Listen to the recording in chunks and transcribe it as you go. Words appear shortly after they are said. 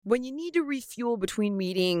When you need to refuel between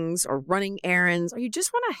meetings or running errands, or you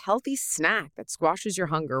just want a healthy snack that squashes your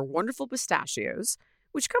hunger, Wonderful Pistachios,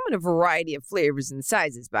 which come in a variety of flavors and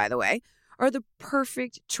sizes, by the way, are the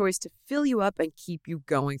perfect choice to fill you up and keep you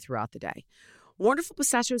going throughout the day. Wonderful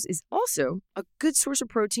Pistachios is also a good source of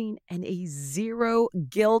protein and a zero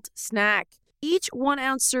guilt snack. Each 1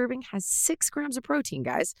 ounce serving has 6 grams of protein,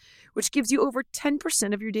 guys, which gives you over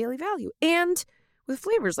 10% of your daily value. And with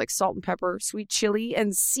flavors like salt and pepper, sweet chili,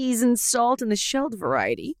 and seasoned salt in the shelled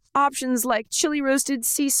variety, options like chili roasted,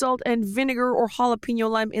 sea salt, and vinegar or jalapeno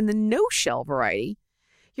lime in the no-shell variety,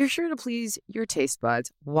 you're sure to please your taste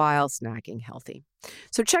buds while snacking healthy.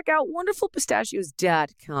 So check out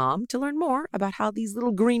wonderfulpistachios.com to learn more about how these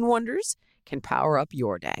little green wonders can power up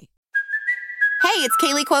your day. Hey, it's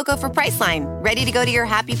Kaylee Cuoco for Priceline. Ready to go to your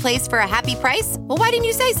happy place for a happy price? Well, why didn't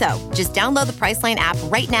you say so? Just download the Priceline app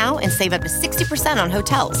right now and save up to 60% on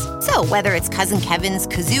hotels. So whether it's Cousin Kevin's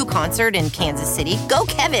Kazoo Concert in Kansas City, go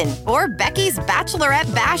Kevin, or Becky's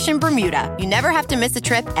Bachelorette Bash in Bermuda, you never have to miss a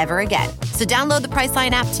trip ever again. So download the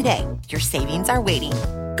Priceline app today. Your savings are waiting.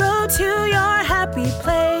 Go to your happy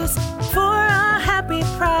place for a happy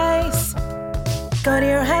price. Go to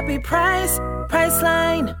your happy price,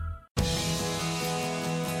 Priceline.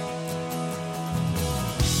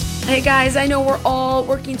 Hey guys, I know we're all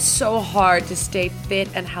working so hard to stay fit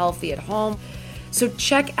and healthy at home. So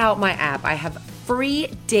check out my app. I have free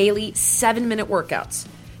daily 7-minute workouts.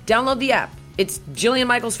 Download the app. It's Jillian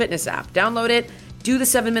Michaels Fitness app. Download it. Do the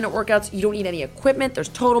 7-minute workouts. You don't need any equipment. There's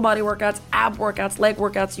total body workouts, ab workouts, leg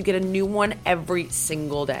workouts. You get a new one every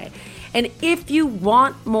single day. And if you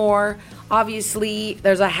want more, obviously,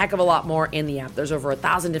 there's a heck of a lot more in the app. There's over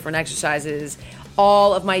 1,000 different exercises.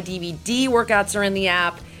 All of my DVD workouts are in the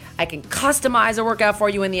app. I can customize a workout for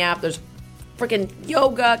you in the app. There's freaking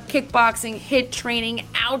yoga, kickboxing, HIIT training,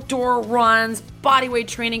 outdoor runs, bodyweight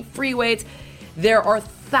training, free weights. There are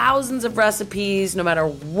thousands of recipes, no matter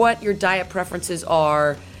what your diet preferences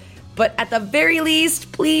are. But at the very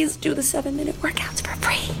least, please do the 7-minute workouts for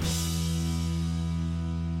free.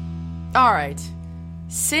 All right.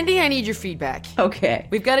 Cindy, I need your feedback. Okay.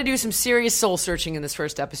 We've got to do some serious soul searching in this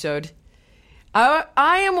first episode. I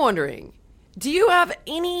am wondering, do you have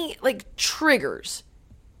any, triggers?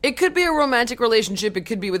 It could be a romantic relationship. It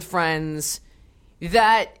could be with friends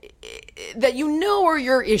that you know are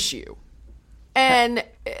your issue. And,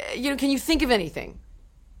 can you think of anything?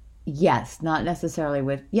 Yes, not necessarily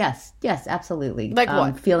with, yes, absolutely. Like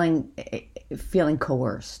what? Feeling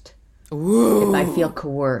coerced. Ooh. If I feel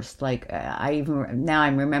coerced, now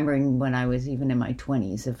I'm remembering when I was even in my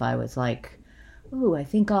 20s, if I was like, ooh,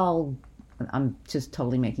 I'm just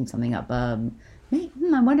totally making something up. I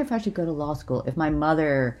wonder if I should go to law school. If my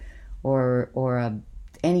mother or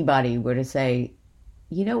anybody were to say,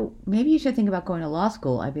 maybe you should think about going to law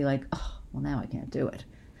school, I'd be like, oh, well, now I can't do it.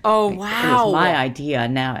 Oh, wow. It was my idea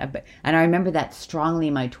now. And I remember that strongly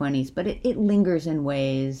in my 20s, but it lingers in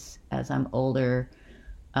ways as I'm older,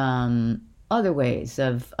 other ways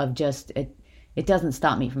of just, it doesn't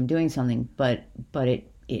stop me from doing something, but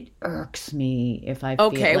it irks me if I feel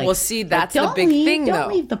okay, like, well, see, that's the big thing, though. though.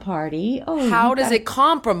 Don't leave the party. Oh, how does it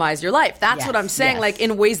compromise your life? That's what I'm saying, yes.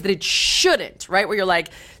 in ways that it shouldn't, right? Where you're like,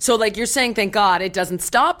 you're saying, thank God it doesn't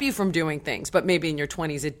stop you from doing things, but maybe in your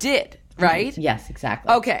 20s it did, right? Yes,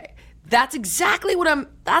 exactly. Okay. That's exactly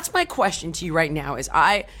that's my question to you right now is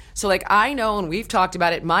I know, and we've talked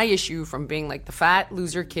about it, my issue from being the fat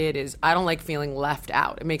loser kid is I don't like feeling left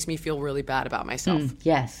out. It makes me feel really bad about myself.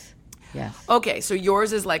 Yes. Okay, so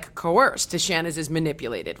yours is coerced. Tashanna's is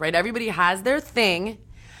manipulated, right? Everybody has their thing,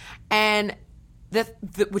 and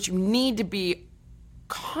what you need to be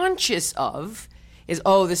conscious of is,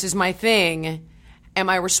 oh, this is my thing. Am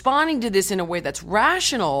I responding to this in a way that's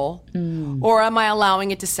rational, or am I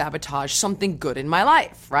allowing it to sabotage something good in my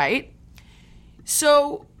life, right?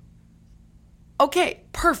 So, okay,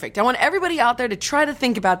 perfect. I want everybody out there to try to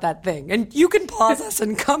think about that thing. And you can pause us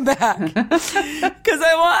and come back. Because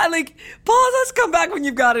I want, pause us, come back when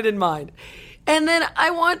you've got it in mind. And then I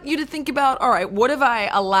want you to think about, all right, what have I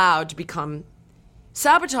allowed to become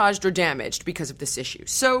sabotaged or damaged because of this issue?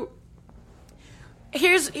 So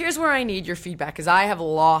here's where I need your feedback, because I've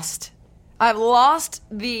lost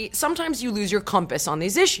sometimes you lose your compass on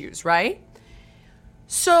these issues, right?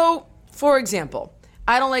 So, for example,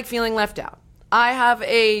 I don't like feeling left out. I have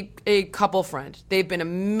a couple friend. They've been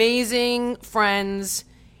amazing friends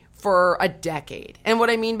for a decade. And what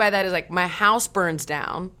I mean by that is my house burns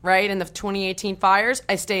down, right? In the 2018 fires,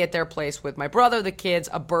 I stay at their place with my brother, the kids,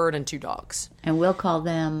 a bird, and 2 dogs. And we'll call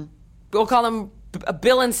them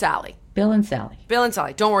Bill and Sally. Bill and Sally. Bill and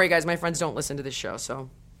Sally. Don't worry, guys. My friends don't listen to this show, so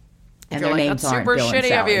And You're their like, names that's aren't super Bill and shitty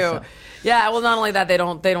Sally, of you. so. Yeah, well, not only that, they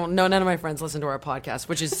don't know, none of my friends listen to our podcast,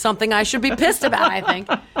 which is something I should be pissed about, I think.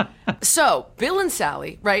 So, Bill and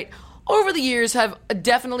Sally, right, over the years have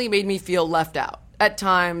definitely made me feel left out at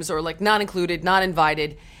times, or like not included, not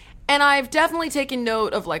invited. And I've definitely taken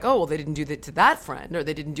note of like, oh, well, they didn't do that to that friend, or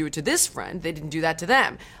they didn't do it to this friend, they didn't do that to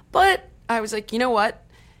them. But I was like, you know what?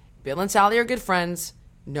 Bill and Sally are good friends.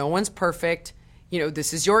 No one's perfect. You know,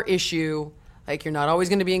 this is your issue. Like, you're not always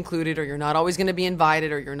going to be included, or you're not always going to be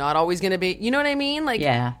invited, or you're not always going to be, you know what I mean? Like,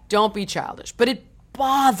 yeah. Don't be childish. But it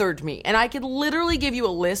bothered me. And I could literally give you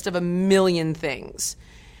a list of a million things.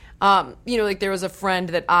 You know, like there was a friend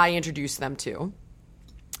that I introduced them to.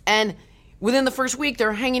 And within the first week,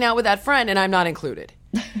 they're hanging out with that friend, and I'm not included.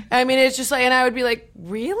 I mean, it's just like, and I would be like,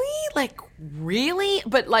 really? Like, really?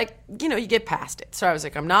 But like, you know, you get past it. So I was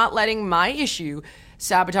like, I'm not letting my issue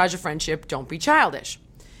sabotage a friendship. Don't be childish.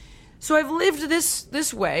 So I've lived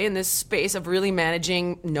this way, in this space of really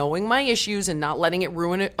managing, knowing my issues and not letting it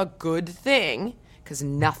ruin a good thing, because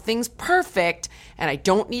nothing's perfect, and I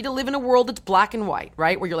don't need to live in a world that's black and white,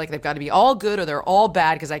 right? Where you're like, they've got to be all good or they're all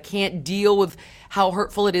bad, because I can't deal with how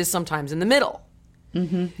hurtful it is sometimes in the middle.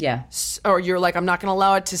 Mm-hmm. Yeah. Or you're like, I'm not going to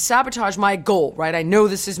allow it to sabotage my goal, right? I know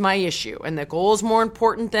this is my issue, and the goal is more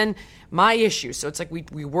important than my issue. So it's like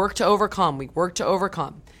we work to overcome. We work to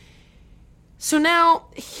overcome. So now,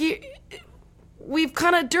 we've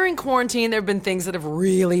kind of, during quarantine, there have been things that have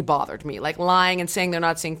really bothered me, like lying and saying they're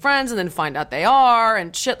not seeing friends and then find out they are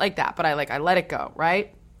and shit like that. But I let it go,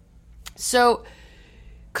 right? So,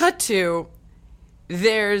 cut to,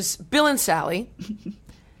 there's Bill and Sally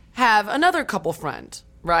have another couple friend,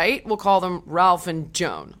 right? We'll call them Ralph and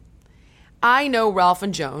Joan. I know Ralph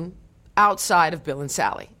and Joan outside of Bill and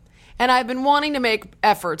Sally. And I've been wanting to make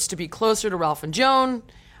efforts to be closer to Ralph and Joan,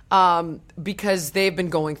 because they've been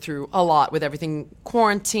going through a lot with everything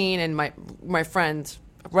quarantine, and my friend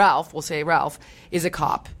Ralph, we'll say Ralph, is a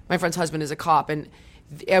cop. My friend's husband is a cop, and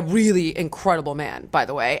a really incredible man, by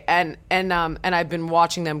the way. And I've been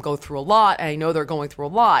watching them go through a lot, and I know they're going through a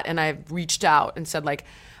lot, and I've reached out and said, like,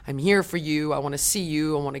 I'm here for you. I want to see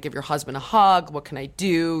you. I want to give your husband a hug. What can I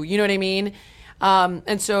do? You know what I mean?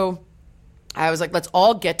 And so I was like, let's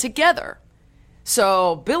all get together.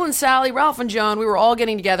 So Bill and Sally, Ralph and Joan, we were all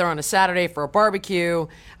getting together on a Saturday for a barbecue.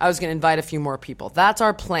 I was going to invite a few more people. That's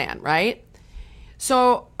our plan, right?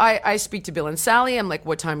 So I speak to Bill and Sally. I'm like,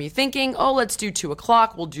 what time are you thinking? Oh, let's do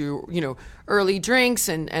 2:00. We'll do, you know, early drinks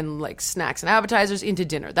and like snacks and appetizers into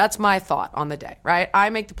dinner. That's my thought on the day, right? I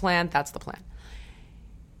make the plan. That's the plan.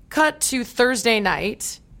 Cut to Thursday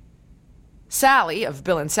night. Sally, of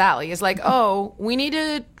Bill and Sally, is like, oh, we need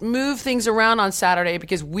to move things around on Saturday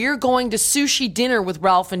because we're going to sushi dinner with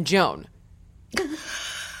Ralph and Joan. Okay,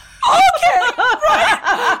 right?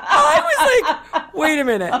 I was like, wait a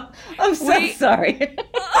minute. I'm so sorry. Thank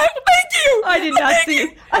you. I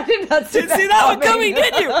did not see that one coming,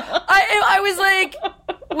 did you? I was like,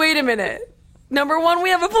 wait a minute. Number one, we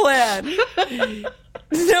have a plan.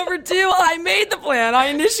 Number two, I made the plan. I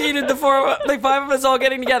initiated the five of us all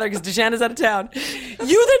getting together because Deshanna's out of town.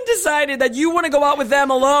 You then decided that you want to go out with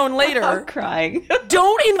them alone later. I'm crying.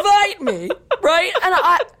 Don't invite me, right? And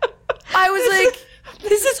I was like,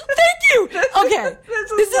 this is, thank you. Okay.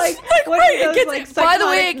 This is like right. Those, it gets, like, by the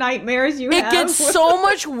way, nightmares you it have. gets so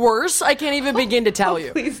much worse. I can't even begin to tell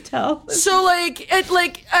you. Please tell. So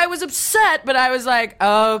I was upset, but I was like,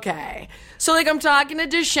 okay. So, I'm talking to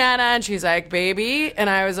Deshanna, and she's like, baby. And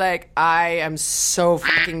I was like, I am so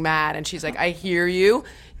fucking mad. And she's like, I hear you.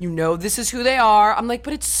 You know this is who they are. I'm like,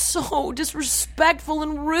 but it's so disrespectful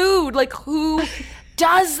and rude. Like, who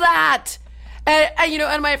does that?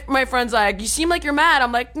 And my friend's like, you seem like you're mad.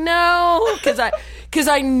 I'm like, no. Because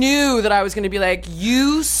I knew that I was going to be like,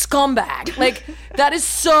 you scumbag. Like, that is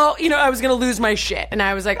so, I was going to lose my shit. And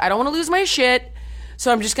I was like, I don't want to lose my shit.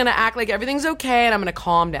 So I'm just going to act like everything's okay, and I'm going to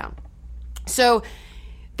calm down. So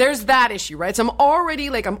there's that issue, right? So I'm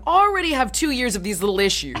already have 2 years of these little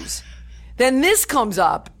issues. Then this comes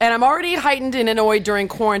up, and I'm already heightened and annoyed during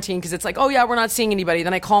quarantine because it's like, oh yeah, we're not seeing anybody.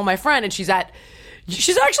 Then I call my friend, and she's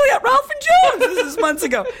actually at Ralph and Joan's. This is months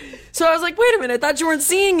ago. So I was like, wait a minute, I thought you weren't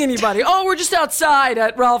seeing anybody. Oh, we're just outside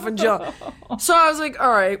at Ralph and Joan. So I was like,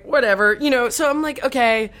 all right, whatever. So I'm like,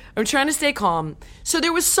 okay, I'm trying to stay calm. So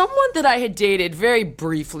there was someone that I had dated very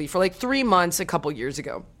briefly for 3 months a couple years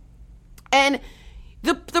ago. And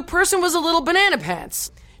the person was a little banana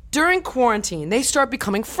pants. During quarantine, they start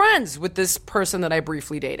becoming friends with this person that I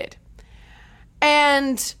briefly dated.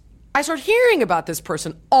 And I start hearing about this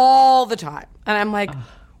person all the time. And I'm like,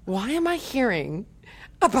 why am I hearing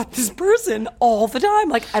about this person all the time.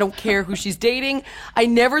 Like, I don't care who she's dating. I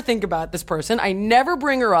never think about this person. I never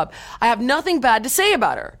bring her up. I have nothing bad to say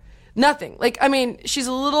about her. Nothing. Like, I mean, she was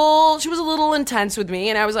a little intense with me,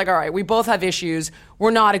 and I was like, all right, we both have issues.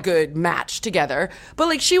 We're not a good match together. But,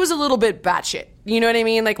 like, she was a little bit batshit. You know what I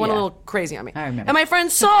mean? Like, went a little crazy on me. I remember. And my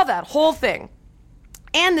friends saw that whole thing.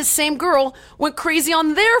 And this same girl went crazy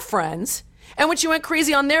on their friends. And when she went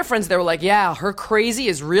crazy on their friends, they were like, yeah, her crazy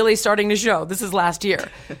is really starting to show. This is last year.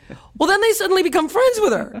 Well, then they suddenly become friends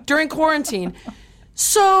with her during quarantine.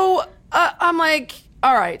 So I'm like,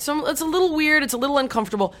 all right, so it's a little weird. It's a little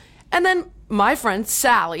uncomfortable. And then my friend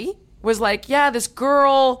Sally was like, yeah, this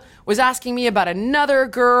girl was asking me about another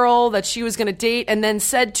girl that she was going to date, and then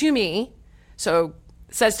said to me, so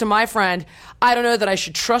says to my friend, I don't know that I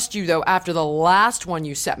should trust you, though, after the last one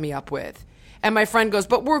you set me up with. And my friend goes,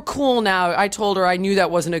 but we're cool now. I told her I knew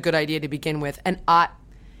that wasn't a good idea to begin with. And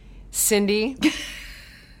Cindy,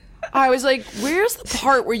 I was like, where's the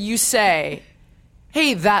part where you say,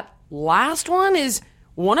 hey, that last one is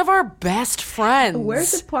one of our best friends?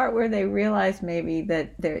 Where's the part where they realize maybe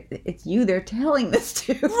that it's you they're telling this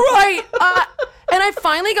to? Right. And I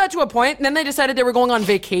finally got to a point, and then they decided they were going on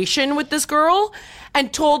vacation with this girl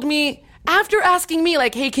and told me, after asking me,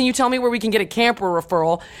 like, hey, can you tell me where we can get a camper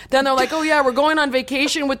referral? Then they're like, oh, yeah, we're going on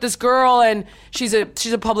vacation with this girl, and she's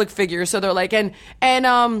a public figure. So they're like, and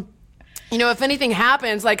you know, if anything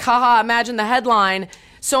happens, like, haha, imagine the headline,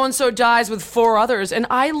 so-and-so dies with 4 others. And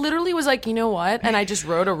I literally was like, you know what? And I just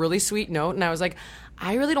wrote a really sweet note, and I was like,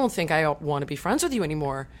 I really don't think I want to be friends with you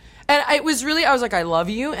anymore. And I was like, I love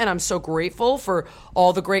you, and I'm so grateful for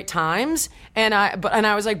all the great times. And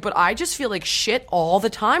I was like, but I just feel like shit all the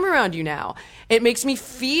time around you now. It makes me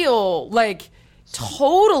feel like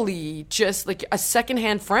totally just like a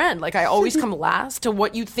secondhand friend. Like I always come last to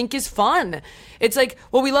what you think is fun. It's like,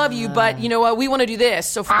 well, we love you, but you know what? We want to do this,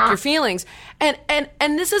 so fuck your feelings. And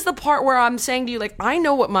this is the part where I'm saying to you, like, I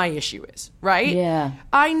know what my issue is, right? Yeah.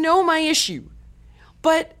 I know my issue,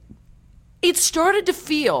 but it started to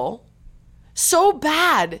feel so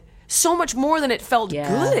bad, so much more than it felt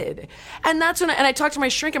good. And that's when I talked to my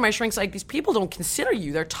shrink, and my shrink's like, these people don't consider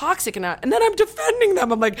you. They're toxic. And then I'm defending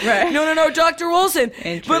them. I'm like, no, Dr. Wilson.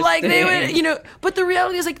 But like they would, you know, but the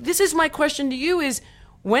reality is, like, this is my question to you is,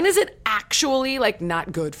 when is it actually like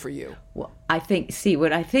not good for you? Well,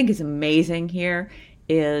 what I think is amazing here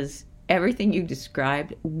is everything you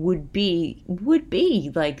described would be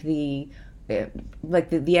like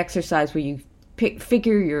the exercise where you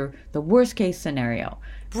figure the worst case scenario,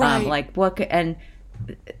 right? And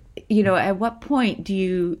you know, at what point do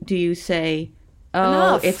you say, oh,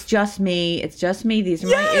 enough. it's just me, these are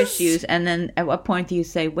my issues, and then at what point do you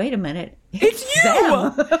say, wait a minute, it's you.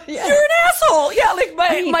 You're an asshole. Yeah, like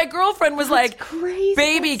my girlfriend was like, crazy.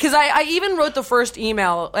 Baby, because I even wrote the first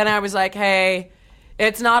email, and I was like, hey,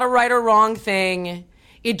 it's not a right or wrong thing.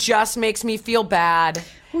 It just makes me feel bad.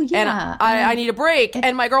 Well, yeah. And I need a break.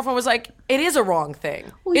 And my girlfriend was like, it is a wrong thing.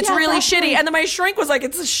 Well, it's really shitty. And then my shrink was like,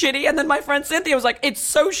 it's shitty. And then my friend Cynthia was like, it's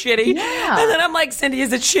so shitty. Yeah. And then I'm like, Cindy,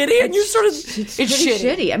 is it shitty? And you sort of, it's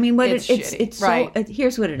shitty. I mean, it's right. So,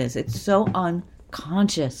 here's what it is. It's so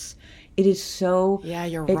unconscious. It is so,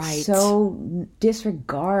 you're it's right. so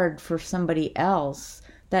disregard for somebody else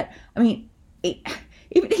that, I mean, even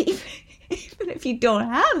if you don't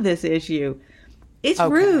have this issue, it's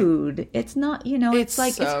rude. It's not, you know, it's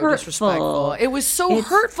like, so it's hurtful. Disrespectful. It was so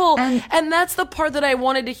hurtful. And that's the part that I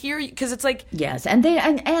wanted to hear, because it's like, yes. And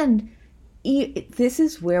this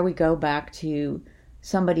is where we go back to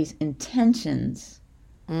somebody's intentions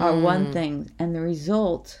are one thing and the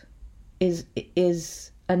result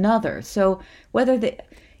is another. So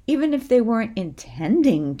even if they weren't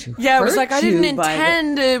intending to hurt it was like, I didn't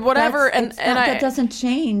intend whatever, that doesn't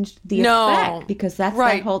change the effect, because that's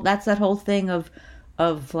right. that whole thing of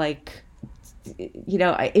like, you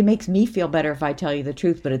know, it makes me feel better if I tell you the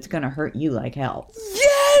truth, but it's going to hurt you like hell.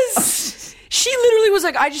 Yes. She literally was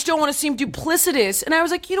like, I just don't want to seem duplicitous. And I was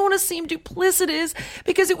like, you don't want to seem duplicitous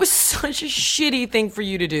because it was such a shitty thing for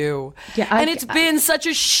you to do. Yeah, and it's been such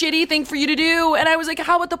a shitty thing for you to do. And I was like,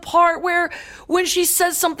 how about the part where when she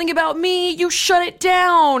says something about me, you shut it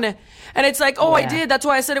down? And it's like, I did. That's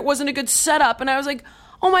why I said it wasn't a good setup. And I was like,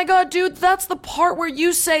 oh my God, dude, that's the part where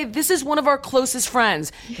you say, this is one of our closest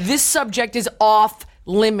friends. This subject is off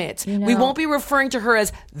limits. You know, we won't be referring to her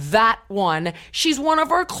as that one. She's one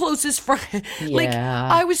of our closest friends. Yeah. Like,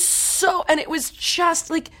 I was so, and it was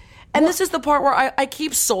just like, and this is the part where I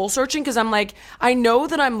keep soul searching, because I'm like, I know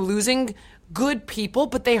that I'm losing good people,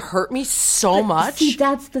 but they hurt me so much. See,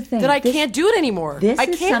 that's the thing. That I can't do it anymore. This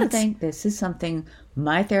is something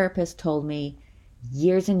my therapist told me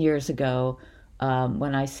years and years ago.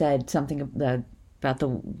 when I said something about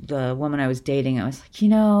the woman I was dating. I was like,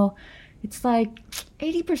 it's like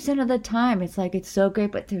 80% of the time, it's like, it's so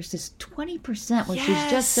great, but there's this 20% where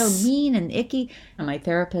she's just so mean and icky. And my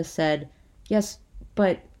therapist said, yes,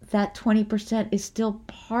 but that 20% is still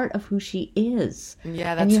part of who she is.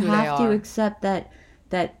 Yeah, that's who they are. And you have to accept that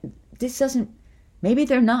this doesn't, maybe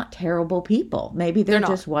they're not terrible people. Maybe they're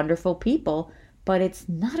just wonderful people, but it's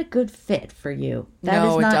not a good fit for you. It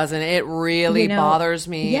doesn't. It really bothers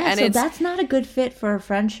me. Yeah, and so that's not a good fit for a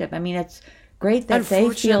friendship. I mean, it's great that they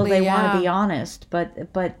feel they want to be honest, but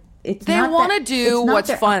it's they not want to do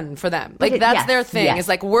what's fun for them. Like that's their thing. Yes. It's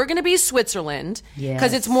like, we're going to be Switzerland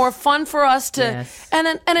because it's more fun for us to. Yes.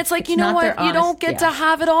 And it's like, you know what? You don't get to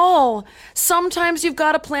have it all. Sometimes you've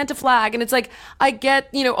got to plant a flag, and it's like, I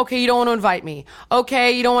get, okay, you don't want to invite me.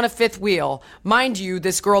 Okay, you don't want a fifth wheel. Mind you,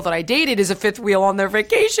 this girl that I dated is a fifth wheel on their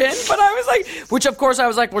vacation. But I was like, which of course I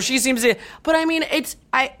was like, well, she seems to. But I mean,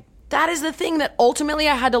 that is the thing that ultimately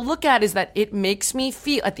I had to look at, is that it makes me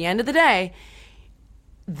feel, at the end of the day,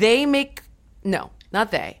 this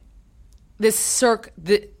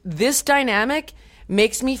dynamic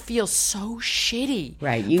makes me feel so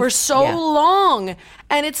shitty for so long.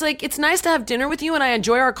 And it's like, it's nice to have dinner with you and I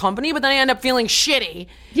enjoy our company, but then I end up feeling shitty,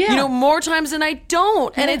 more times than I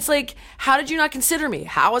don't. And it's like, how did you not consider me?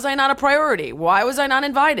 How was I not a priority? Why was I not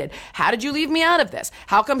invited? How did you leave me out of this?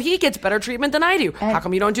 How come he gets better treatment than I do? How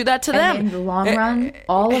come you don't do that to them? In the long run,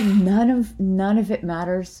 none of it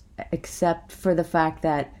matters, except for the fact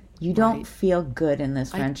that you don't feel good in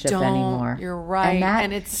this friendship anymore. You're right.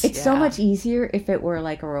 And it's so much easier if it were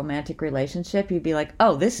like a romantic relationship. You'd be like,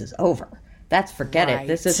 oh, this is over. Forget it.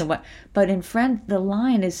 This isn't what. But in friend, the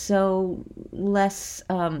line is so less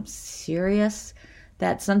serious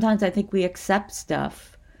that sometimes I think we accept stuff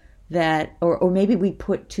that, or maybe we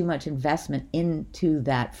put too much investment into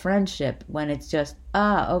that friendship when it's just,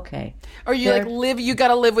 okay. Or you you got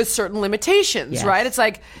to live with certain limitations, right? It's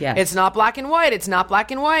like, it's not black and white. It's not black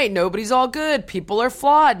and white. Nobody's all good. People are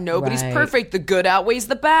flawed. Nobody's perfect. The good outweighs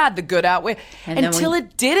the bad. The good until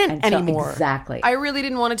it didn't anymore. Exactly. I really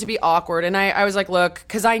didn't want it to be awkward. And I was like, look,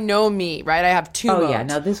 because I know me, right? I have two modes. Yeah.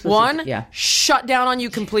 No, this was one, shut down on you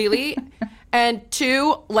completely. And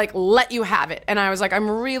two, let you have it. And I was like,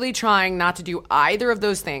 I'm really trying not to do either of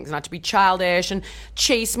those things, not to be childish and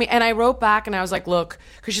chase me. And I wrote back and I was like, look,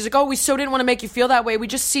 because she's like, oh, we so didn't want to make you feel that way. We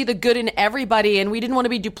just see the good in everybody and we didn't want to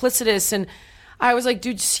be duplicitous. And I was like,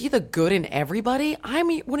 dude, see the good in everybody? I'm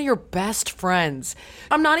one of your best friends.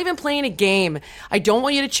 I'm not even playing a game. I don't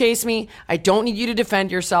want you to chase me. I don't need you to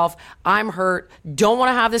defend yourself. I'm hurt. Don't want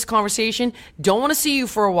to have this conversation. Don't want to see you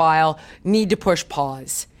for a while. Need to push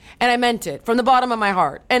pause. And I meant it from the bottom of my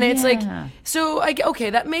heart. And it's like, so,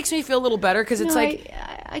 that makes me feel a little better because it's like...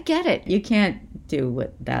 I get it. You can't do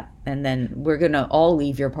that. And then we're going to all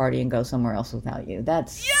leave your party and go somewhere else without you.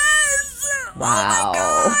 That's... Yes! Wow.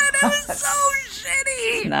 Oh my God, it was so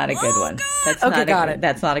shitty. Not a good one.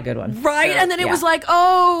 That's not a good one. Right? So, and then it was like,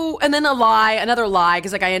 and then another lie,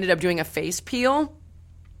 because I ended up doing a face peel.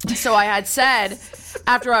 So I had said,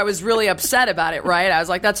 after I was really upset about it, right? I was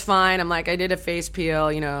like, that's fine. I'm like, I did a face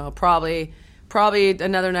peel, probably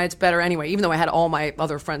another night's better anyway, even though I had all my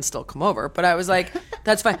other friends still come over. But I was like,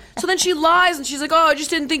 that's fine. So then she lies and she's like, oh, I just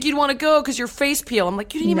didn't think you'd want to go because your face peel. I'm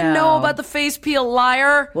like, you didn't even know about the face peel,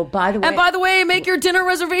 liar. Well, by the way, make your dinner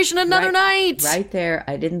reservation another night. Right there.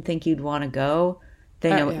 I didn't think you'd want to go.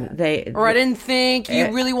 Or I didn't think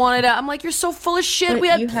you really wanted to. I'm like, you're so full of shit. We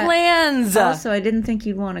had plans. Also, I didn't think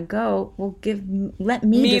you'd want to go. Well, let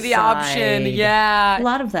me decide. The option. Yeah. A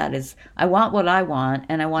lot of that is, I want what I want,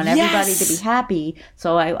 and I want everybody to be happy.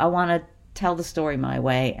 So I want to tell the story my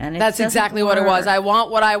way. And that's exactly what it was. I want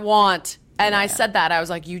what I want, and I said that. I was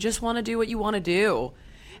like, you just want to do what you want to do.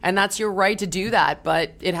 And that's your right to do that,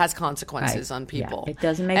 but it has consequences on people. Yeah, it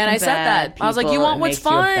doesn't make and them I said that. I was like, you want what's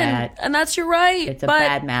fun, and that's your right. It's a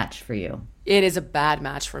bad match for you. It is a bad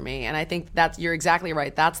match for me, and I think you're exactly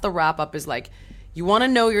right. That's the wrap up. Is like, you want to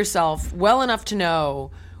know yourself well enough to know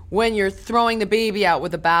when you're throwing the baby out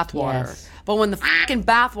with the bathwater. Yes. But when the fucking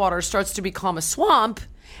bathwater starts to become a swamp,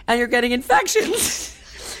 and you're getting infections.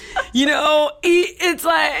 It's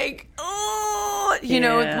like,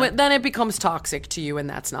 then it becomes toxic to you, and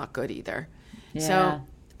that's not good either. Yeah. So,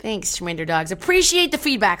 thanks, Schminder Dogs. Appreciate the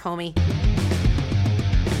feedback, homie.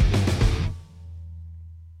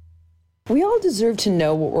 We all deserve to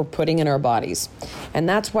know what we're putting in our bodies. And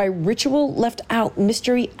that's why Ritual left out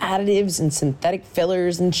mystery additives and synthetic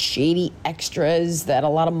fillers and shady extras that a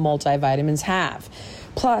lot of multivitamins have.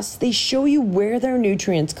 Plus, they show you where their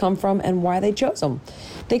nutrients come from and why they chose them.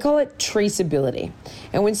 They call it traceability.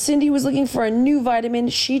 And when Cindy was looking for a new vitamin,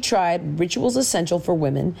 she tried Rituals Essential for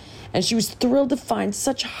Women, and she was thrilled to find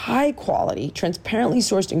such high quality, transparently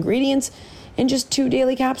sourced ingredients in just 2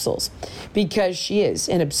 daily capsules, because she is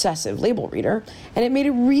an obsessive label reader, and it made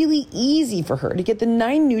it really easy for her to get the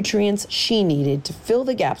 9 nutrients she needed to fill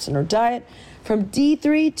the gaps in her diet, from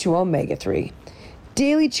D3 to omega-3.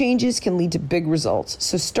 Daily changes can lead to big results,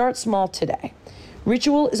 so start small today.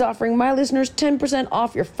 Ritual is offering my listeners 10%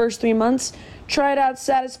 off your first 3 months. Try it out,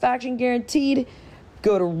 satisfaction guaranteed.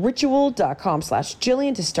 Go to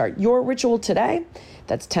ritual.com/Jillian to start your ritual today.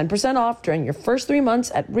 That's 10% off during your first 3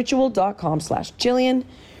 months at ritual.com/Jillian.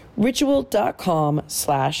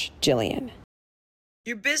 Ritual.com/Jillian.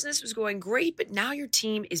 Your business was going great, but now your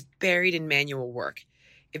team is buried in manual work.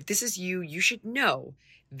 If this is you, you should know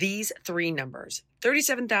these 3 numbers: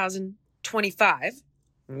 37,000, 25,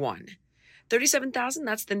 1. 37,000,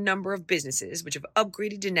 that's the number of businesses which have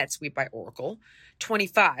upgraded to NetSuite by Oracle.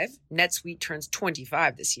 25, NetSuite turns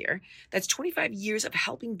 25 this year. That's 25 years of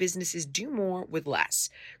helping businesses do more with less,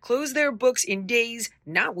 close their books in days,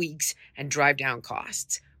 not weeks, and drive down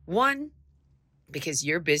costs. 1, because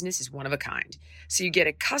your business is one of a kind. So you get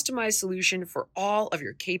a customized solution for all of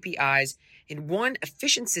your KPIs in one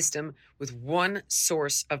efficient system with one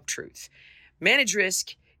source of truth. Manage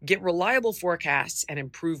risk, get reliable forecasts, and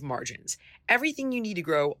improve margins. Everything you need to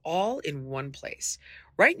grow all in one place.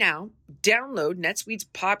 Right now, download NetSuite's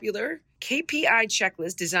popular KPI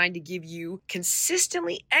checklist designed to give you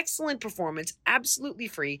consistently excellent performance absolutely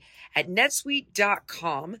free at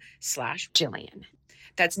netsuite.com/Jillian.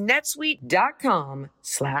 That's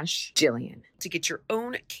netsuite.com/Jillian to get your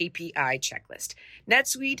own KPI checklist.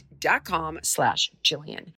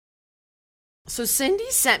 netsuite.com/Jillian. So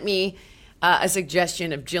Cindy sent me a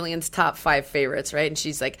suggestion of Jillian's top 5 favorites, right? And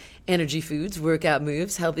she's like, energy foods, workout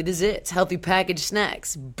moves, healthy desserts, healthy packaged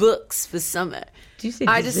snacks, books for summer. Did you say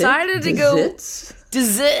I decided to go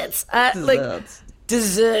desserts.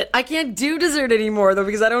 Dessert. I can't do dessert anymore though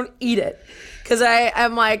because I don't eat it because I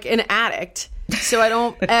am like an addict. So I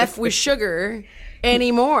don't F with sugar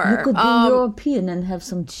anymore. You could be European and have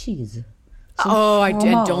some cheese. I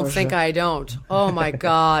don't think I don't. Oh my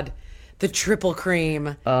God. The triple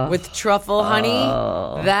cream with truffle honey,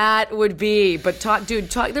 that would be. But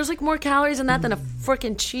there's like more calories in that than a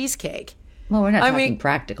freaking cheesecake. Well, we're not talking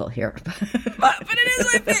practical here. But it is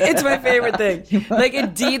it's my favorite thing. Like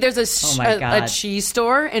indeed, there's a cheese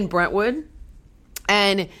store in Brentwood,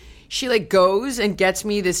 and she like goes and gets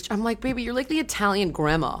me this. I'm like, baby, you're like the Italian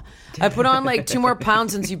grandma. I put on like 2 more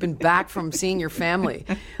pounds since you've been back from seeing your family.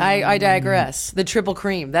 I digress. The triple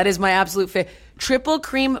cream. That is my absolute favorite. Triple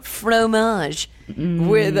cream fromage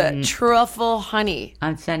with truffle honey.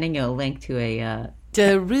 I'm sending you a link to an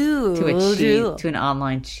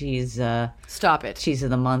online cheese. Stop it. Cheese of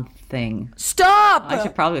the month thing. Stop. I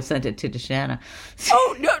should probably have sent it to Deshana.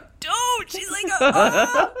 Oh no, don't. She's like,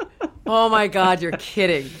 oh my God, you're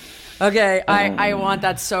kidding. Okay, I want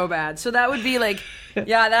that so bad. So that would be like,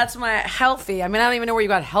 yeah, that's my healthy. I mean, I don't even know where you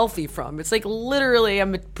got healthy from. It's like literally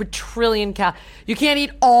a trillion You can't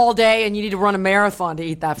eat all day, and you need to run a marathon to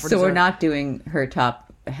eat that for dessert. So we're not doing her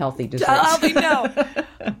top healthy desserts. Healthy, no.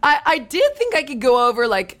 I did think I could go over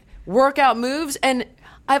like workout moves, and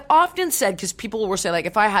I've often said, because people will say like,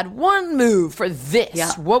 if I had one move for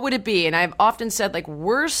this, what would it be? And I've often said like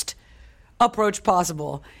worst approach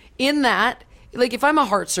possible. In that, like if I'm a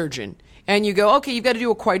heart surgeon and you go, okay, you've got to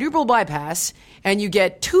do a quadruple bypass and you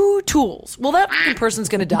get 2 tools. Well, that fucking person's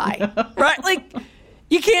going to die, right? Like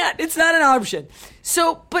you can't, it's not an option.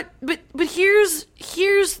 So, but here's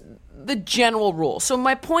the general rule. So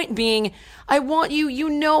my point being, I want you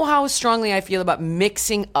know how strongly I feel about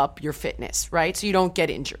mixing up your fitness, right? So you don't get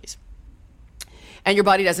injuries. And your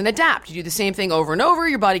body doesn't adapt. You do the same thing over and over.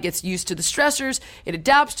 Your body gets used to the stressors. It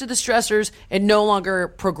adapts to the stressors. It no longer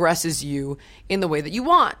progresses you in the way that you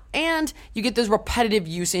want. And you get those repetitive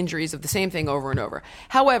use injuries of the same thing over and over.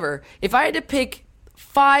 However, if I had to pick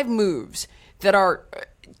 5 moves that are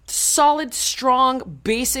solid, strong,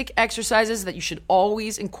 basic exercises that you should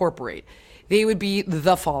always incorporate, they would be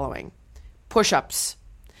the following. Push-ups.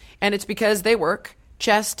 And it's because they work.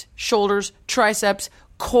 Chest, shoulders, triceps,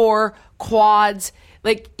 core, quads.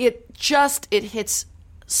 Like it hits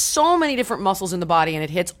so many different muscles in the body, and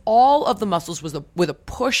it hits all of the muscles with a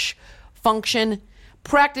push function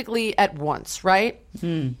practically at once, right?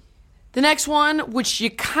 The next one, which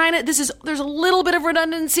there's a little bit of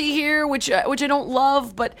redundancy here, which I don't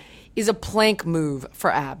love, but is a plank move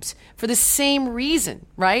for abs for the same reason,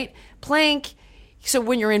 right? Plank, So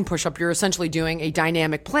when you're in push-up, you're essentially doing a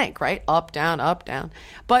dynamic plank, right? Up, down, up, down.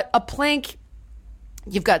 But a plank,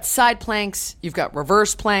 you've got side planks, you've got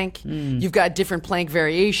reverse plank, you've got different plank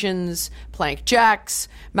variations, plank jacks,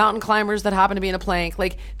 mountain climbers that happen to be in a plank,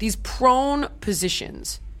 like these prone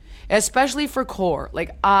positions, especially for core.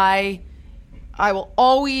 Like I will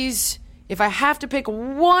always, if I have to pick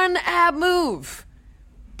one ab move,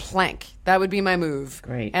 plank. That would be my move.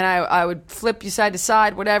 Great. And I would flip you side to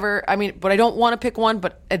side, whatever. I mean, but I don't want to pick one,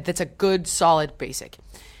 but that's a good, solid basic.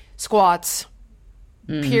 Squats.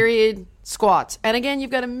 Period. Squats. And again, you've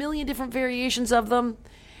got a million different variations of them.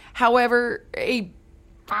 However, a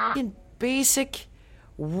basic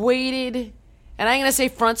weighted, and I'm going to say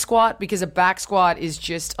front squat because a back squat is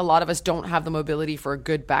just, a lot of us don't have the mobility for a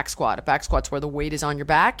good back squat. A back squat's where the weight is on your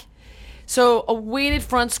back. So a weighted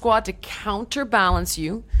front squat to counterbalance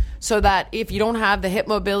you so that if you don't have the hip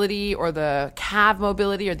mobility or the calf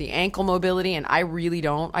mobility or the ankle mobility, and I really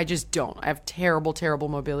don't, I just don't. I have terrible, terrible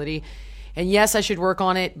mobility. And yes, I should work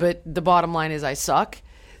on it, but the bottom line is I suck.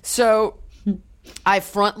 So I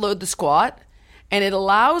front load the squat, and it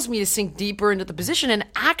allows me to sink deeper into the position and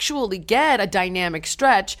actually get a dynamic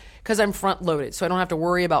stretch because I'm front loaded. So I don't have to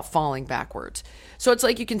worry about falling backwards. So it's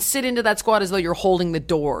like you can sit into that squat as though you're holding the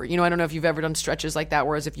door. You know, I don't know if you've ever done stretches like that,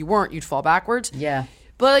 whereas if you weren't, you'd fall backwards. Yeah.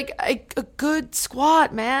 But like a good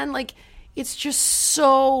squat, man, like it's just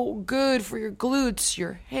so good for your glutes,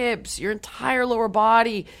 your hips, your entire lower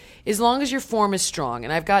body, as long as your form is strong.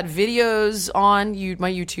 And I've got videos on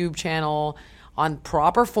my YouTube channel on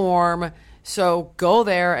proper form. So go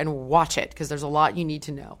there and watch it because there's a lot you need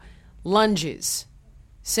to know. Lunges,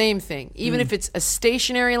 same thing. Even if it's a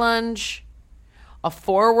stationary lunge, a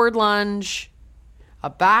forward lunge, a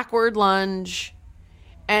backward lunge.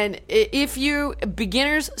 And if you,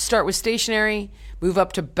 beginners start with stationary, move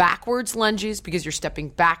up to backwards lunges because you're stepping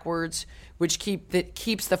backwards, which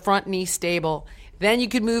keeps the front knee stable. Then you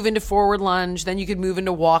could move into forward lunge. Then you could move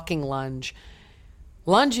into walking lunge.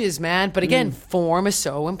 Lunges, man. But again, form is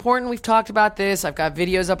so important. We've talked about this. I've got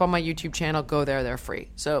videos up on my YouTube channel. Go there. They're free.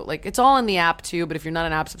 So like it's all in the app too. But if you're not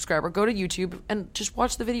an app subscriber, go to YouTube and just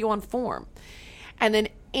watch the video on form. And then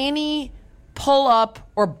any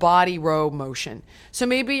pull-up or body row motion. So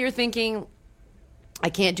maybe you're thinking, I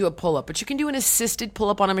can't do a pull-up, but you can do an assisted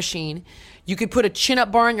pull-up on a machine. You could put a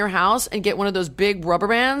chin-up bar in your house and get one of those big rubber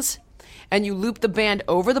bands, and you loop the band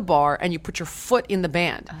over the bar, and you put your foot in the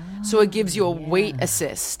band. So it gives you a weight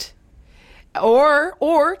assist.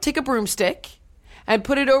 Or take a broomstick and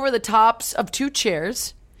put it over the tops of 2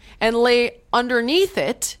 chairs and lay underneath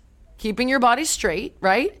it, keeping your body straight,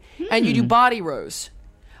 right? And you do body rows.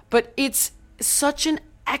 But it's such an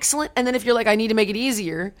excellent, and then if you're like, I need to make it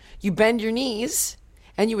easier, you bend your knees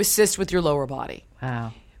and you assist with your lower body.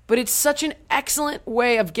 Wow. But it's such an excellent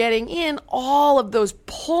way of getting in all of those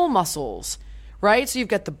pull muscles, right? So you've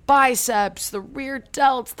got the biceps, the rear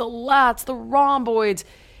delts, the lats, the rhomboids.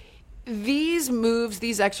 These moves,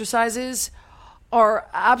 these exercises are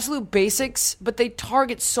absolute basics, but they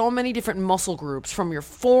target so many different muscle groups, from your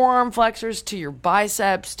forearm flexors to your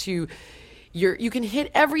biceps to you can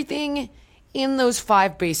hit everything in those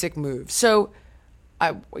 5 basic moves. So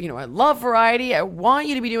I love variety. I want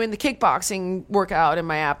you to be doing the kickboxing workout in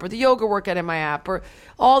my app or the yoga workout in my app or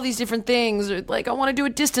all these different things. Or like I want to do a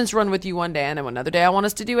distance run with you one day, and then another day I want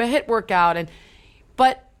us to do a HIIT workout.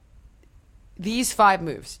 But these 5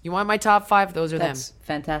 moves, you want my top 5? Those are That's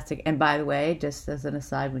fantastic. And by the way, just as an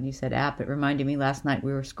aside, when you said app, it reminded me last night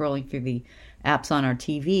we were scrolling through the apps on our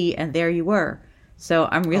TV, and there you were. So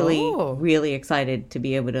I'm really excited to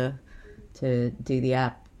be able to do the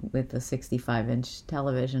app with the 65-inch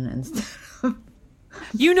television instead of...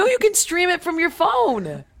 You can stream it from your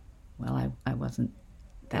phone. Well, I wasn't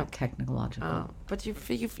that technological. Oh, but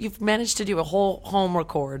you've managed to do a whole home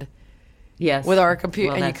record. Yes. With our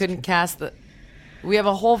computer, well, and you couldn't cast the... We have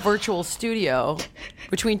a whole virtual studio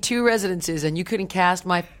between 2 residences, and you couldn't cast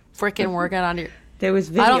my freaking workout on your... There was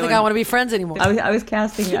video. I don't think I want to be friends anymore. I was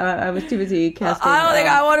casting. I was too busy casting. I don't think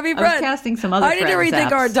I want to be friends. I was casting some other. I need to rethink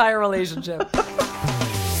apps. our entire relationship.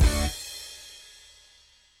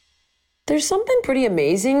 There's something pretty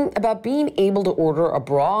amazing about being able to order a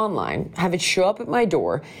bra online, have it show up at my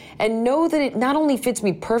door, and know that it not only fits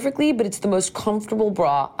me perfectly, but it's the most comfortable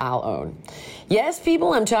bra I'll own. Yes,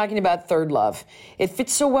 people, I'm talking about Third Love. It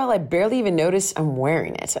fits so well I barely even notice I'm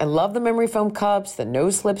wearing it. I love the memory foam cups, the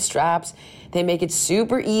no-slip straps. They make it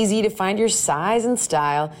super easy to find your size and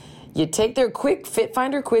style. You take their quick Fit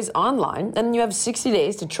Finder quiz online, and then you have 60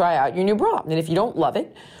 days to try out your new bra. And if you don't love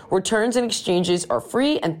it, returns and exchanges are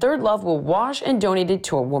free, and Third Love will wash and donate it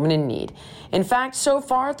to a woman in need. In fact, so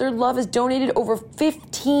far, Third Love has donated over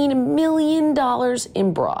 $15 million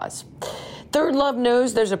in bras. Third Love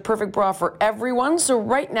knows there's a perfect bra for everyone, so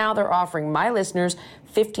right now they're offering my listeners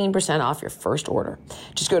 15% off your first order.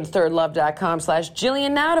 Just go to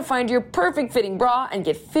thirdlove.com/Jillian now to find your perfect fitting bra and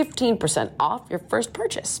get 15% off your first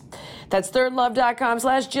purchase. That's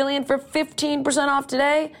thirdlove.com/Jillian for 15% off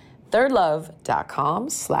today.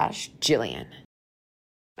 thirdlove.com/Jillian.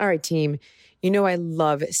 All right, team. You know I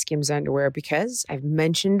love Skims underwear because I've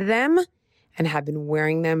mentioned them and have been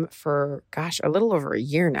wearing them for, a little over a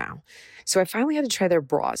year now. So I finally had to try their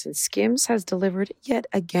bras, and Skims has delivered yet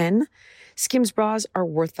again. Skims bras are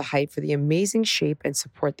worth the hype for the amazing shape and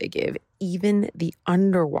support they give. Even the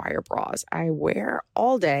underwire bras I wear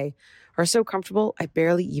all day are so comfortable, I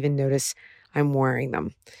barely even notice I'm wearing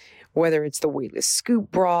them. Whether it's the weightless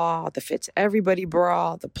scoop bra, the Fits Everybody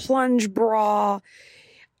bra, the plunge bra,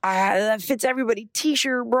 the Fits Everybody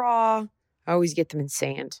t-shirt bra, I always get them in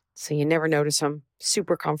sand, so you never notice them.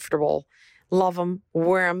 Super comfortable. Love them.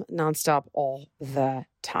 Wear them nonstop all the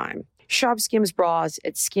time. Shop Skims bras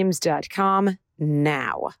at skims.com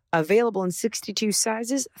now. Available in 62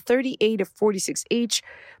 sizes, 38 to 46 each.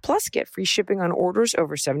 Plus, get free shipping on orders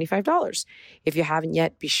over $75. If you haven't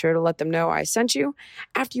yet, be sure to let them know I sent you.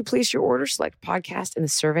 After you place your order, select podcast in the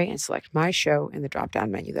survey and select my show in the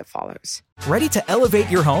drop-down menu that follows. Ready to elevate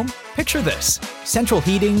your home? Picture this: central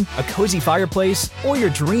heating, a cozy fireplace, or your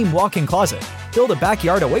dream walk-in closet. Build a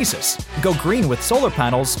backyard oasis, go green with solar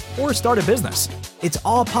panels, or start a business. It's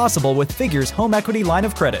all possible with Figure's home equity line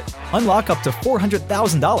of credit. Unlock up to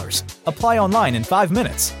 $400,000. Apply online in 5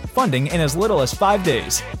 minutes. Funding in as little as 5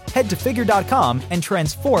 days. Head to Figure.com and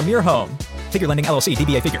transform your home. Figure Lending LLC,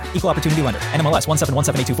 DBA Figure, Equal Opportunity Lender, NMLS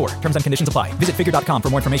 1717824. Terms and conditions apply. Visit Figure.com for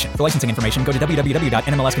more information. For licensing information, go to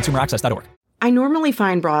www.nmlsconsumeraccess.org. I normally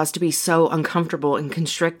find bras to be so uncomfortable and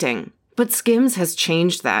constricting, but Skims has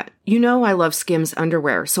changed that. You know I love Skims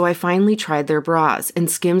underwear, so I finally tried their bras,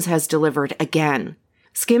 and Skims has delivered again.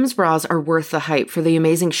 Skims bras are worth the hype for the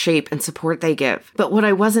amazing shape and support they give, but what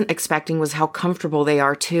I wasn't expecting was how comfortable they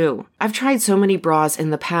are too. I've tried so many bras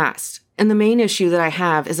in the past, and the main issue that I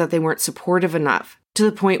have is that they weren't supportive enough, to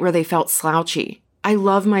the point where they felt slouchy. I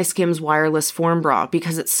love my Skims wireless form bra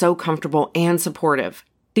because it's so comfortable and supportive.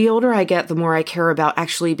 The older I get, the more I care about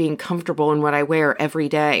actually being comfortable in what I wear every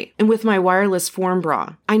day. And with my wireless form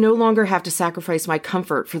bra, I no longer have to sacrifice my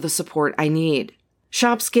comfort for the support I need.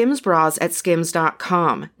 Shop Skims bras at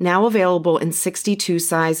skims.com, now available in 62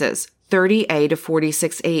 sizes, 30A to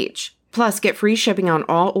 46H. Plus, get free shipping on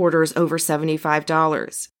all orders over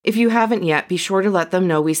 $75. If you haven't yet, be sure to let them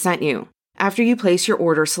know we sent you. After you place your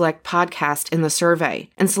order, select podcast in the survey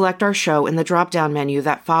and select our show in the drop-down menu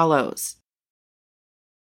that follows.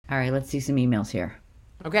 All right, let's do some emails here.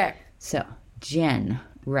 Okay. So, Jen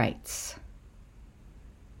writes.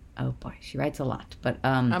 Oh boy, she writes a lot. But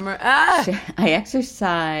I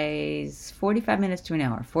exercise 45 minutes to an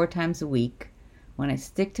hour, 4 times a week. When I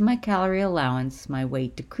stick to my calorie allowance, my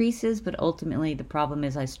weight decreases, but ultimately the problem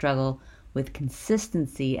is I struggle with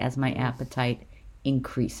consistency as my appetite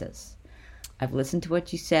increases. I've listened to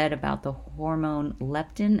what you said about the hormone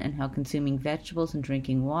leptin and how consuming vegetables and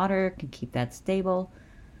drinking water can keep that stable.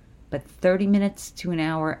 But 30 minutes to an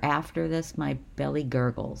hour after this, my belly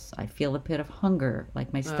gurgles. I feel a pit of hunger,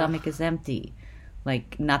 like my stomach is empty.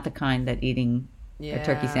 Like, not the kind that eating a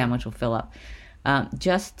turkey sandwich will fill up.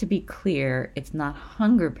 Just to be clear, it's not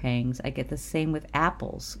hunger pangs. I get the same with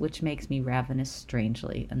apples, which makes me ravenous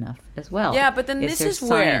strangely enough as well. Yeah, but then this is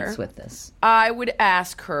where with this. I would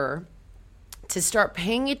ask her to start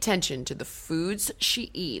paying attention to the foods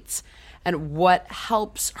she eats and what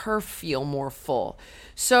helps her feel more full.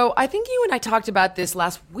 So I think you and I talked about this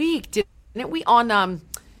last week, didn't we? On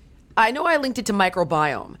I know I linked it to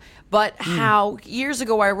microbiome, but how years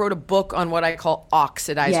ago I wrote a book on what I call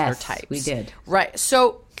oxidizer types. We did. Right.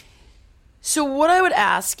 So what I would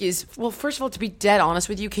ask is, well, first of all, to be dead honest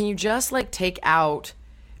with you, can you just take out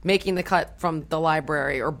Making the Cut from the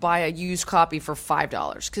library or buy a used copy for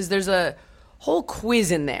 $5? Because there's a whole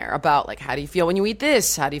quiz in there about how do you feel when you eat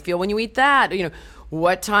this? How do you feel when you eat that?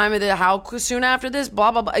 What time of the, how soon after this,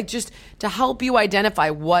 blah, blah, blah. Just to help you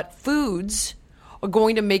identify what foods are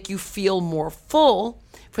going to make you feel more full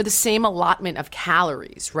for the same allotment of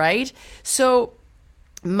calories, right? So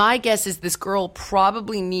my guess is this girl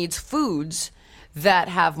probably needs foods that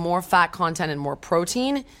have more fat content and more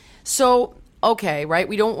protein. So, okay, right?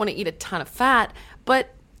 We don't want to eat a ton of fat,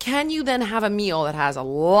 but can you then have a meal that has a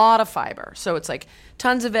lot of fiber? So it's like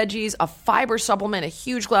tons of veggies, a fiber supplement, a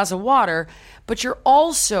huge glass of water, but you're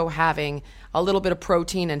also having a little bit of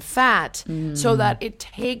protein and fat so that it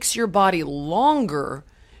takes your body longer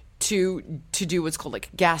to do what's called like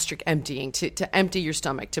gastric emptying, to empty your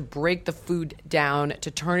stomach, to break the food down, to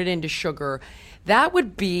turn it into sugar. That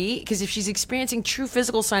would be, because if she's experiencing true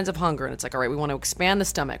physical signs of hunger, and it's like, all right, we want to expand the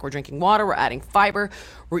stomach, we're drinking water, we're adding fiber,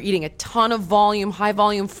 we're eating a ton of volume, high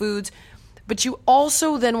volume foods, but you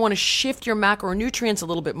also then want to shift your macronutrients a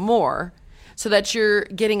little bit more so that you're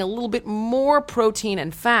getting a little bit more protein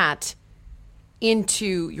and fat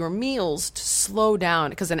into your meals to slow down,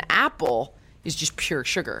 because an apple is just pure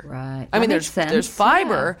sugar. Right. I mean, That makes there's sense.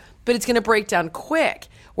 fiber, Yeah. but it's going to break down quick.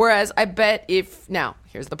 Whereas I bet now,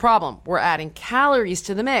 here's the problem. We're adding calories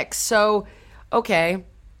to the mix. So, okay,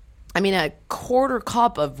 I mean, a quarter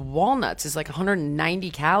cup of walnuts is like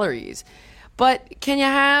 190 calories. But can you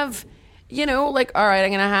have, like, all right,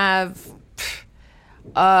 I'm going to have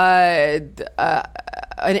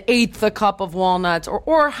an eighth a cup of walnuts,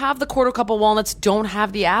 or have the quarter cup of walnuts, don't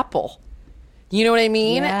have the apple. You know what I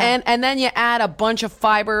mean? Yeah. And then you add a bunch of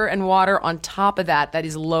fiber and water on top of that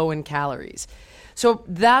is low in calories. So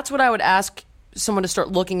that's what I would ask someone to start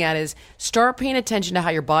looking at, is start paying attention to how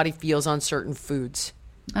your body feels on certain foods.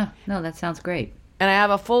 Oh, no, that sounds great. And I have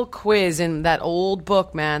a full quiz in that old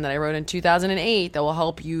book, man, that I wrote in 2008 that will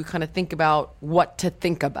help you kind of think about what to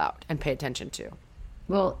think about and pay attention to.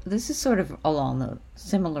 Well, this is sort of along the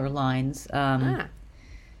similar lines.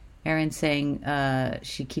 Erin's saying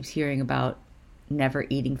she keeps hearing about never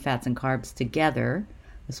eating fats and carbs together,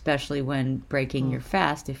 especially when breaking your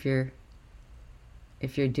fast if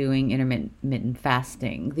you're doing intermittent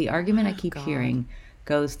fasting. The argument I keep hearing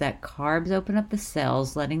goes that carbs open up the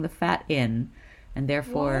cells, letting the fat in, and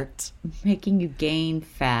therefore making you gain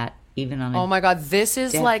fat even on a Oh my God, this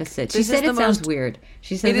is deficit. like, She this said is it the sounds most weird.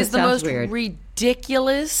 She said it is the sounds most weird.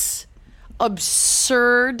 ridiculous,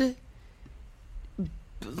 absurd,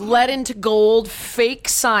 lead into gold, fake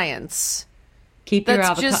science. Keep your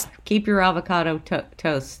That's avocado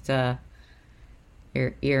toast. Iron.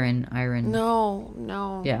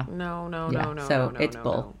 No. Yeah. No. So no, it's no,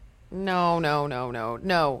 bull. No.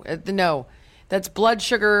 That's blood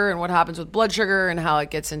sugar and what happens with blood sugar and how it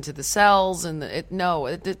gets into the cells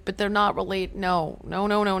but they're not related. No.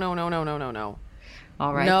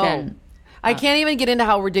 All right No. then. I can't even get into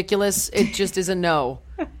how ridiculous it just is. A no.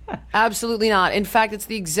 Absolutely not. In fact, it's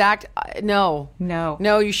the exact no. No.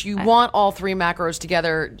 You want all three macros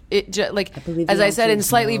together. believe as the I said, answer in is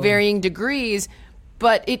slightly no. varying degrees,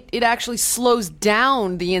 but it actually slows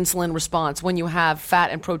down the insulin response when you have fat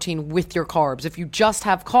and protein with your carbs. If you just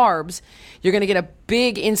have carbs, you're going to get a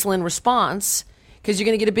big insulin response because you're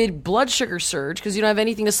going to get a big blood sugar surge because you don't have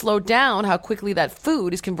anything to slow down how quickly that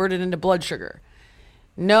food is converted into blood sugar.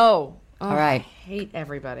 No. All right. I hate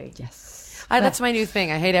everybody. Yes. That's my new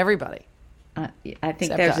thing. I hate everybody. I think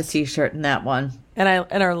Except there's us. a T-shirt in that one. And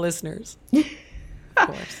our listeners. Of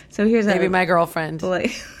course. So here's Maybe a my girlfriend.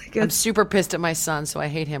 like, I'm super pissed at my son, so I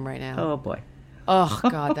hate him right now. oh boy. Oh,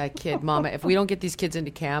 God, that kid. Mama, if we don't get these kids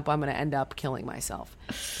into camp, I'm going to end up killing myself.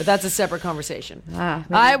 But that's a separate conversation.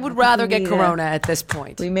 I would rather get corona at this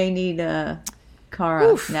point. We may need Cara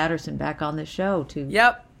Natterson back on the show to.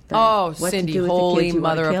 Yep. what to Cindy, do with the holy kids you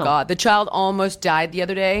wanna mother of kill. God. The child almost died the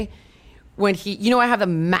other day when I have a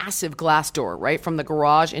massive glass door, right, from the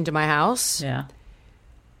garage into my house. Yeah.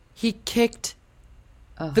 He kicked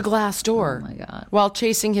the glass door Oh, my God. while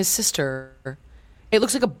chasing his sister. It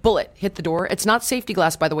looks like a bullet hit the door. It's not safety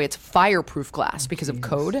glass, by the way. It's fireproof glass because of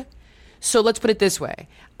code. So let's put it this way.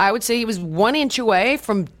 I would say he was 1 inch away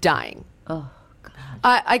from dying. Oh God.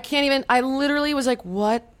 I can't even, I literally was like,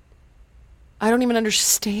 what? I don't even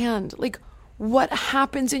understand. Like, what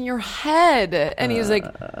happens in your head? And he was like,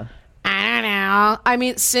 I don't know. I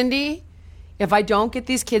mean, Cindy, if I don't get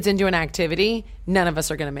these kids into an activity, none of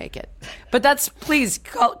us are going to make it. But please,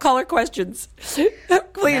 call her questions.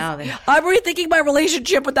 Please. Now then. I'm rethinking my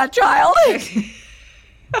relationship with that child.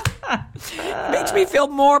 Makes me feel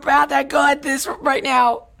more bad than good this right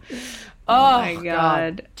now. Oh, my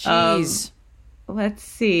God. Jeez. Let's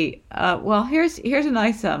see. Well, here's a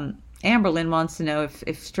nice. Amberlyn wants to know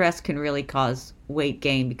if stress can really cause weight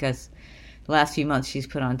gain because the last few months she's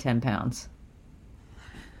put on 10 pounds.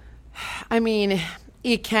 I mean,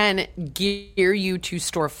 it can gear you to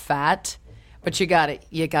store fat, but you gotta,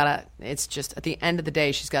 it's just at the end of the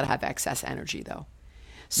day, she's gotta have excess energy though.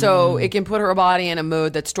 So it can put her body in a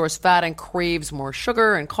mode that stores fat and craves more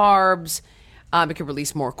sugar and carbs. It can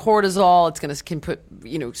release more cortisol. Can put,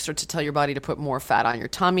 start to tell your body to put more fat on your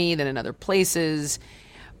tummy than in other places.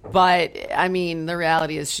 But I mean, the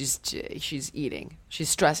reality is she's eating. She's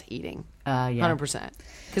stress eating. Yeah. 100%.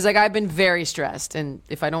 Because like I've been very stressed, and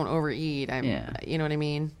if I don't overeat, you know what I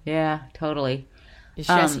mean? Yeah, totally. You're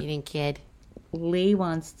stress eating, kid. Lee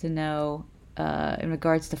wants to know, in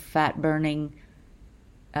regards to fat burning,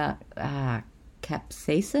 capsaicin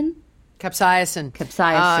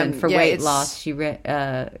for weight loss. He read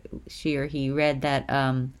that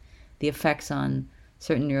the effects on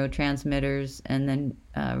certain neurotransmitters, and then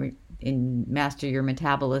in Master Your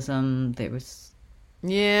Metabolism, there was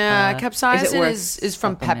capsaicin is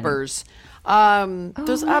from peppers.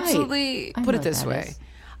 There's absolutely, put it this way,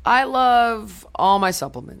 I love all my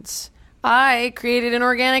supplements. I created an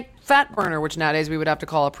organic fat burner, which nowadays we would have to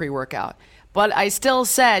call a pre-workout. But I still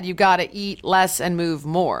said you got to eat less and move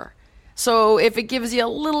more. So if it gives you a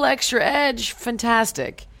little extra edge,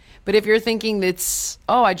 fantastic. But if you're thinking that's,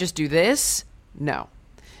 I just do this, no.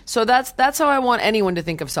 So that's how I want anyone to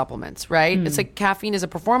think of supplements, right? It's like caffeine is a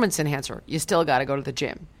performance enhancer. You still got to go to the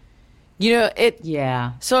gym. You know, it.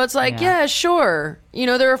 Yeah. So it's like, yeah, sure. You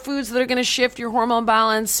know, there are foods that are going to shift your hormone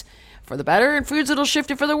balance for the better, and foods that'll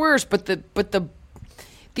shift it for the worse. But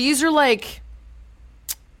these are like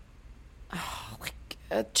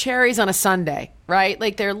cherries on a sundae, right?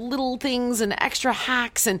 Like they're little things and extra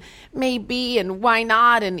hacks, and maybe, and why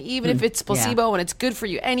not? And even if it's placebo and it's good for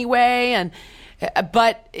you anyway,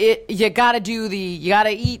 but you got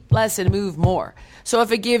to eat less and move more. So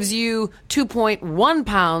if it gives you 2.1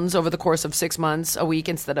 pounds over the course of 6 months a week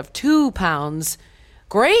instead of 2 pounds,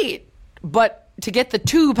 great. But to get the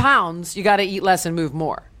 2 pounds, you got to eat less and move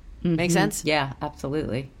more. Make sense? Yeah,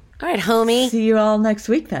 absolutely. All right, homie. See you all next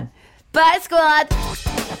week then. Bye, squad.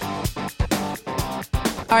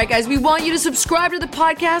 All right, guys, we want you to subscribe to the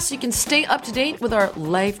podcast so you can stay up to date with our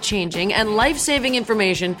life-changing and life-saving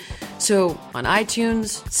information. So on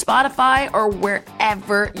iTunes, Spotify, or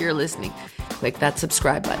wherever you're listening, click that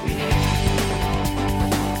subscribe button.